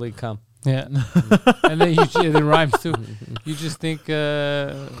eventually come. Yeah. And then it rhymes too. You just think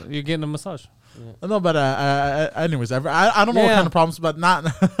you're getting a massage. No, but anyways, I don't know what Yeah. kind of problems, but not.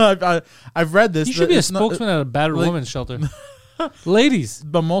 I've read this. You should be a it's not- spokesman at a battered like- woman's shelter. Ladies,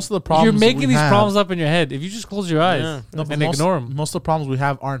 But most of the problems you're making we these have- problems up in your head. If you just close your eyes Yeah. No, but and ignore them. Most of the problems we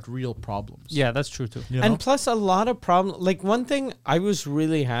have aren't real problems. Yeah, that's true too. You know? And plus, a lot of problems. Like one thing, I was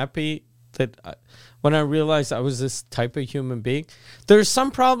really happy that when I realized I was this type of human being. There's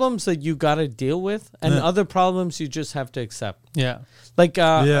some problems that you got to deal with, and Yeah. other problems you just have to accept. Yeah. Like,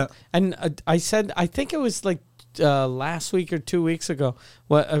 Yeah. And I said, I think it was like last week or 2 weeks ago.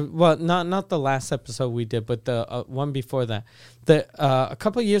 Well, not the last episode we did, but the one before that. A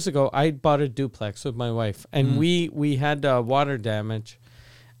couple of years ago, I bought a duplex with my wife, and we had water damage,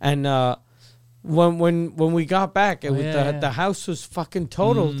 and when we got back, the house was fucking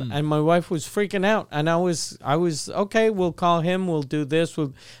totaled, and my wife was freaking out, and I was okay. We'll call him. We'll do this.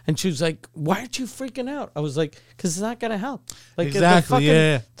 And she was like, "Why aren't you freaking out?" I was like, "Cause it's not gonna help." Like Exactly,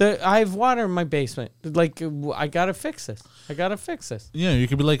 yeah. I have water in my basement. Like I gotta fix this. Yeah, you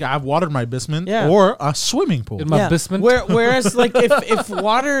could be like, I've watered my basement Yeah. or a swimming pool. In my basement. Whereas, like, if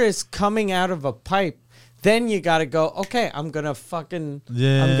water is coming out of a pipe, then you got to go. Okay, I'm gonna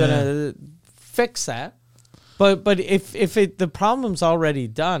fix that. But if the problem's already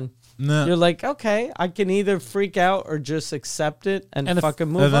done, Nah. you're like, okay, I can either freak out or just accept it and And if- fucking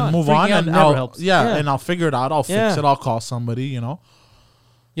move and then on. move Freaking on, out and never I'll helps. Yeah. and I'll figure it out. I'll Yeah. fix it. I'll call somebody. You know.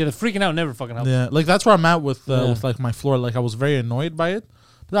 Yeah, the freaking out never fucking helps. Yeah, like that's where I'm at with Yeah. like my floor. Like I was very annoyed by it,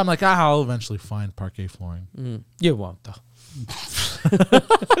 but I'm like, I'll eventually find parquet flooring. You won't though.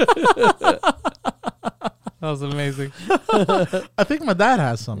 That was amazing. I think my dad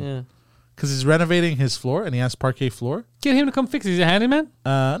has some Yeah. because he's renovating his floor and he has parquet floor. Get him to come fix it. He's a handyman.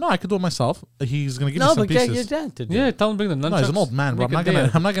 No, I could do it myself. He's gonna give me No, some but get your pieces. dad to do Yeah, it. tell him to bring the nunchucks. No, he's an old man, bro. Make a day.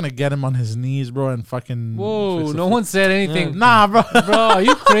 I'm not gonna get him on his knees, bro, and fucking. Whoa, fix the no floor. one said anything. Nah, bro. Bro, are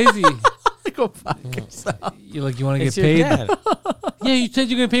you crazy? Go fuck yourself. You like you want to It's get your paid? dad. Yeah, you said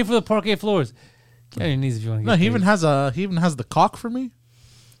you're gonna pay for the parquet floors. Get on your knees if you want to get No, paid. he even has the caulk for me.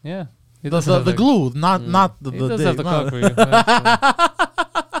 Yeah. He The, does the, have the glue, not the He the does dick, have the no. cock for you.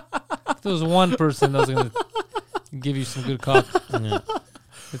 If there was one person that was gonna give you some good cock,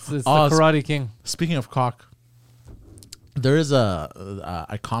 it's the Oh, Karate King. Speaking of cock, there is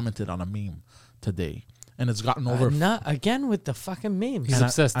I commented on a meme today, and it's gotten over. Not again with the fucking memes. He's and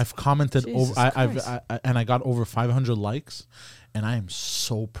obsessed. I've commented Jesus over. Christ. And I got over 500 likes, and I am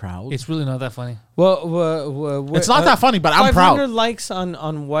so proud. It's really not that funny. Well, It's not that funny, but I'm 500 proud likes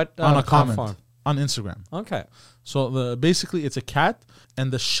on what on a comment platform? on Instagram. Okay. So basically, it's a cat,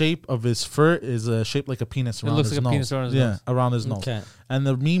 and the shape of his fur is shaped like a penis around looks his like a nose. penis around his yeah, nose. around his nose. Okay. And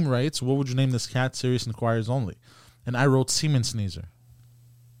the meme writes, "What would you name this cat? Serious inquiries only." And I wrote Semen Sneezer.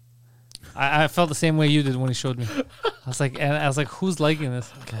 I felt the same way you did when he showed me. I was like, who's liking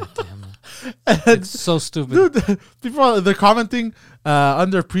this? God damn it. It's so stupid. Dude, people they're commenting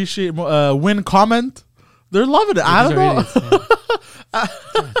underappreciate win comment. They're loving it. I These don't are know. idiots, yeah.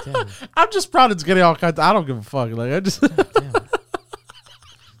 God damn it. I'm just proud it's getting all kinds. I don't give a fuck. Like I just Damn it.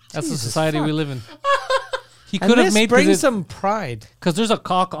 That's the Jesus society we fuck. live in. He And could have this made brings some pride. because there's a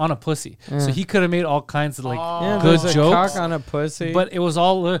cock on a pussy, so he could have made all kinds of like Yeah, good there's a jokes. cock on a pussy. But it was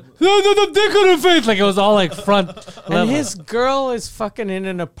all the dick on her face, like it was all like front. and level. his girl is fucking in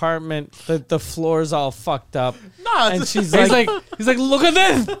an apartment that the floor's all fucked up. nah. And she's he's like, like, look at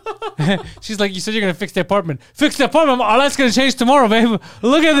this. She's like, you said you're gonna fix the apartment. Fix the apartment. All that's gonna change tomorrow, babe.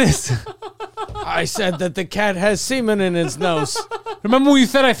 Look at this. I said that the cat has semen in his nose. Remember when you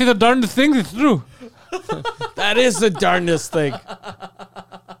said I see the darndest thing? It's true. That is the darndest thing.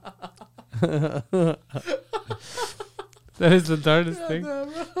 That is the darndest thing.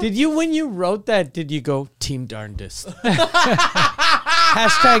 Did you, when you wrote that, did you go, Team Darndest?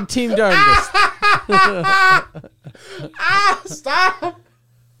 Hashtag Team Darndest. Stop.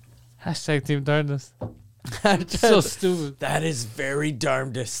 Hashtag Team Darndest. So stupid. That is very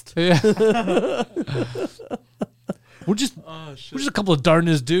darndest. Yeah. We're just a couple of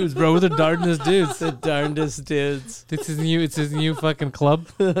darndest dudes, bro. We're the darndest dudes. The darndest dudes. It's his new fucking club.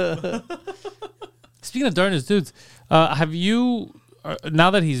 Speaking of darndest dudes, have you now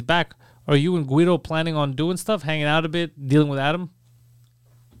that he's back? Are you and Guido planning on doing stuff, hanging out a bit, dealing with Adam?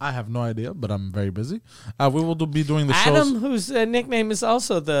 I have no idea, but I'm very busy. We will be doing the Adam, shows. whose nickname is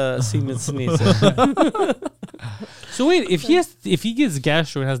also the semen sneezer. So wait, if he gets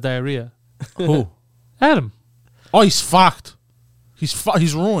gastro and has diarrhea, Who? Adam, Oh, he's fucked.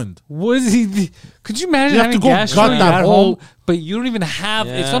 He's ruined. what is he? Could you imagine You have having to go gastro gut you're that at hole. home, but you don't even have?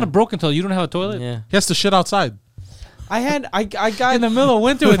 It's Yeah. not a broken toilet. You don't have a toilet. Yeah. He has to shit outside. I got in the middle of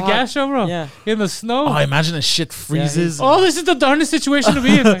winter with Fuck. gas shovel, Yeah. in the snow. Oh, imagine his shit freezes. Oh, this is the darndest situation to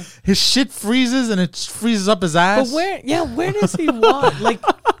be in. Like, His shit freezes and it freezes up his ass. But where does he want? Like,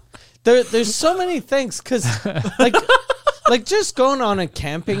 there's so many things because, like just going on a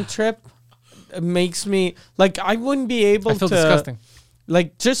camping trip makes me like I wouldn't be able I feel to. disgusting.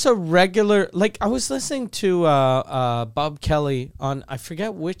 Like just a regular. Like I was listening to Bob Kelly on I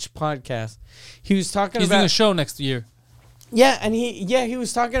forget which podcast. He was talking He's about doing a show next year. Yeah, and he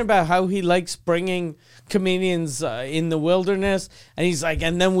was talking about how he likes bringing comedians in the wilderness, and he's like,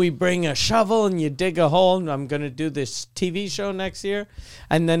 and then we bring a shovel and you dig a hole. And I'm gonna do this TV show next year,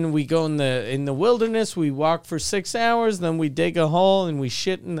 and then we go in the wilderness. We walk for 6 hours, then we dig a hole and we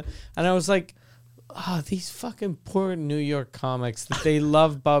shit in. And I was like, oh, these fucking poor New York comics that they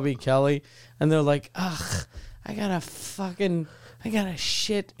love Bobby Kelly, and they're like, ugh, I gotta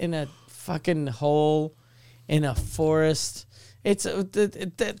shit in a fucking hole. In a forest, it's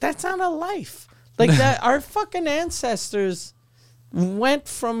that's not a life like that. Our fucking ancestors went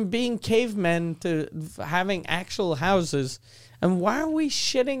from being cavemen to having actual houses, and why are we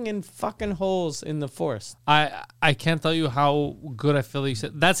shitting in fucking holes in the forest? I can't tell you how good I feel. You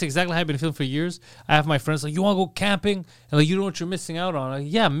said that's exactly how I've been feeling for years. I have my friends like, you want to go camping, and like, you know what you're missing out on.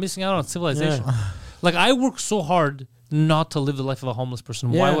 Like, yeah, I'm missing out on civilization. Yeah. Like I work so hard not to live the life of a homeless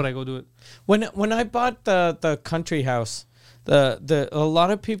person. Why Yeah. would I go do it? When I bought the country house, a lot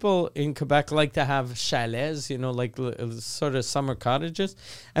of people in Quebec like to have chalets, you know, like sort of summer cottages.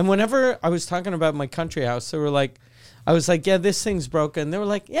 And whenever I was talking about my country house, they were like, I was like, yeah, this thing's broken. They were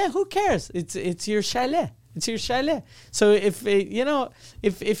like, yeah, who cares? It's your chalet. It's your chalet. So if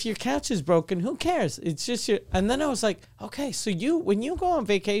if your couch is broken, who cares? It's just your. And then I was like, okay, so when you go on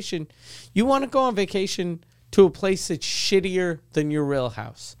vacation, you want to go on vacation to a place that's shittier than your real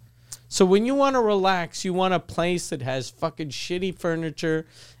house. So when you want to relax, you want a place that has fucking shitty furniture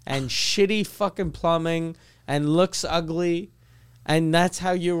and shitty fucking plumbing and looks ugly, and that's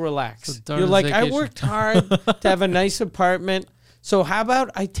how you relax. It's a darn You're like, I vacation. worked hard to have a nice apartment, so how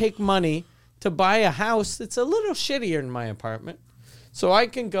about I take money to buy a house that's a little shittier than my apartment, so I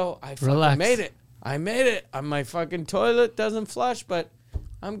can go, I fucking Relax. made it. I made it. My fucking toilet doesn't flush, but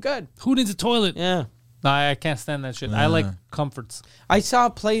I'm good. Who needs a toilet? Yeah. No, I can't stand that shit. I like comforts. I saw a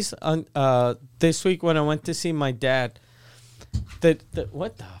place on this week when I went to see my dad. That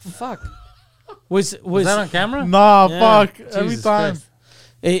what the fuck was Was that on camera? Nah, Yeah. fuck. Every Jesus time. Christ.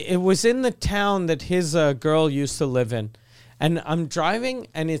 it was in the town that his girl used to live in, and I'm driving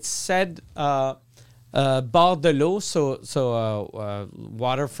and it said bord de l'eau, so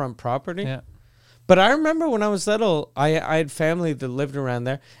waterfront property. Yeah. But I remember when I was little, I had family that lived around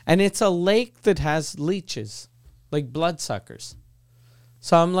there, and it's a lake that has leeches, like bloodsuckers.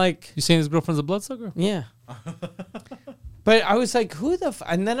 So I'm like, You saying his girlfriend's a bloodsucker? yeah. But I was like, who the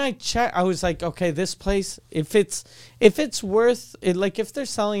and then I checked. I was like, okay, this place, if it's worth it, like if they're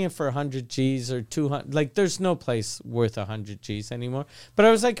selling it for 100 G's or 200, like there's no place worth 100 G's anymore. But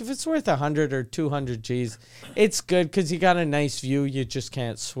I was like, if it's worth 100 or 200 G's, it's good because you got a nice view. You just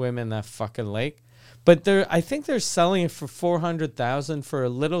can't swim in that fucking lake. But I think they're selling it for 400,000 for a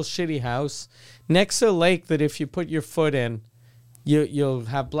little shitty house next to a lake that if you put your foot in, you'll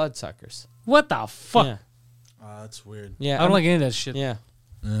have bloodsuckers. What the fuck? Yeah, That's weird. yeah. I don't like any of that shit. Yeah.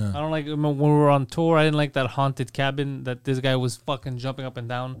 Yeah. I don't like when we were on tour. I didn't like that haunted cabin that this guy was fucking jumping up and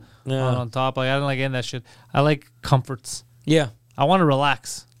down Yeah. on top. Like I didn't like any of that shit. I like comforts. Yeah. I want to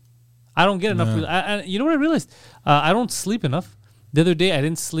relax. I don't get enough. Yeah. You know what I realized? I don't sleep enough. The other day, I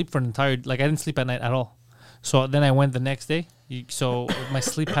didn't sleep for an entire. Like I didn't sleep at night at all. So then I went the next day. So my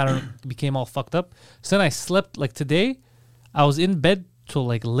sleep pattern became all fucked up. So then I slept like today. I was in bed till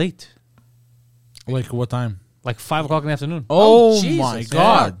like late, Like what time? like 5 o'clock in the afternoon. Oh, Jesus, my yeah.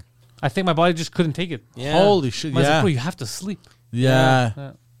 God. I think my body just couldn't take it. Yeah. Holy shit. I was like, Yeah. bro, you have to sleep. Yeah.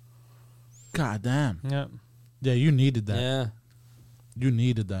 Yeah. God damn. Yeah. Yeah, you needed that. Yeah. You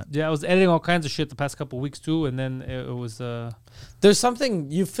needed that. Yeah, I was editing all kinds of shit the past couple of weeks too, and then it was There's something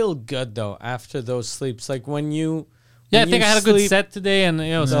you feel good though after those sleeps. Like when you I when think you I had a good sleep set today, and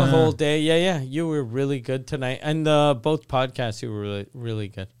it was the fun. whole day. Yeah, you were really good tonight. And both podcasts you were really, really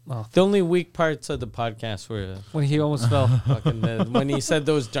good. Oh. The only weak parts of the podcast were when he almost fell. fucking when he said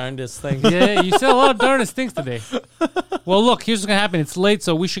those darndest things. Yeah, you said a lot of darndest things today. Well, look, here's what's gonna happen. It's late,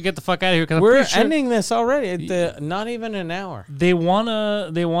 so we should get the fuck out of here. Cause I'm We're pretty sure ending this already. Not even an hour. they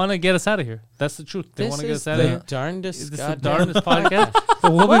wanna get us out of here. That's the truth. They This wanna get is us out of the here. darndest. This is the goddamn darndest podcast.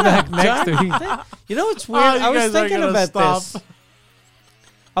 But we'll be back next darn week. thing. You know what's weird? you I was guys are thinking gonna about stop. this.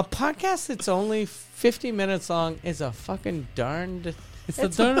 A podcast that's only 50 minutes long is a fucking darned It's the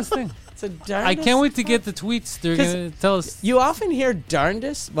darndest thing. It's a darndest. I can't wait to get the tweets. They're 'Cause gonna tell us. You often hear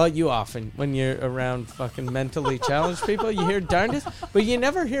darndest. Well, you often, when you're around fucking mentally challenged people, you hear darndest, but you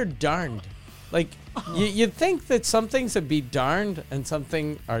never hear darned. Like, you'd think that some things would be darned and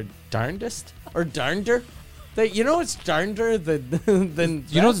something are darndest or darnder. You know it's darnder than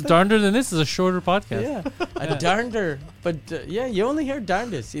You know what's that? darnder than this? Is a shorter podcast. Yeah, a Yeah. darnder. But yeah, you only hear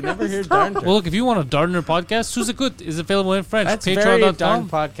darndest. You never hear darnder. Well, look, if you want a Darnder podcast, Suzakut is available in French. That's very darn Patreon.com.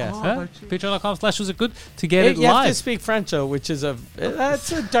 podcast. Huh? Patreon.com/Suzakut to get it You have to live. speak French, though, which is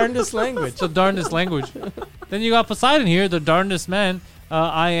that's a darndest language. It's the darndest language. Then you got Poseidon here, the darndest man.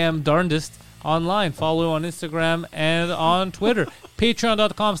 I am darndest online. Follow on Instagram and on Twitter.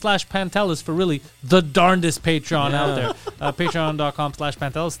 Patreon.com/Pantelis for really the darndest Patreon out there.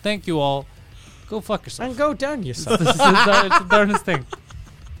 Patreon.com/Pantelis. Thank you all. Go fuck yourself. And go down yourself. It's the darndest thing.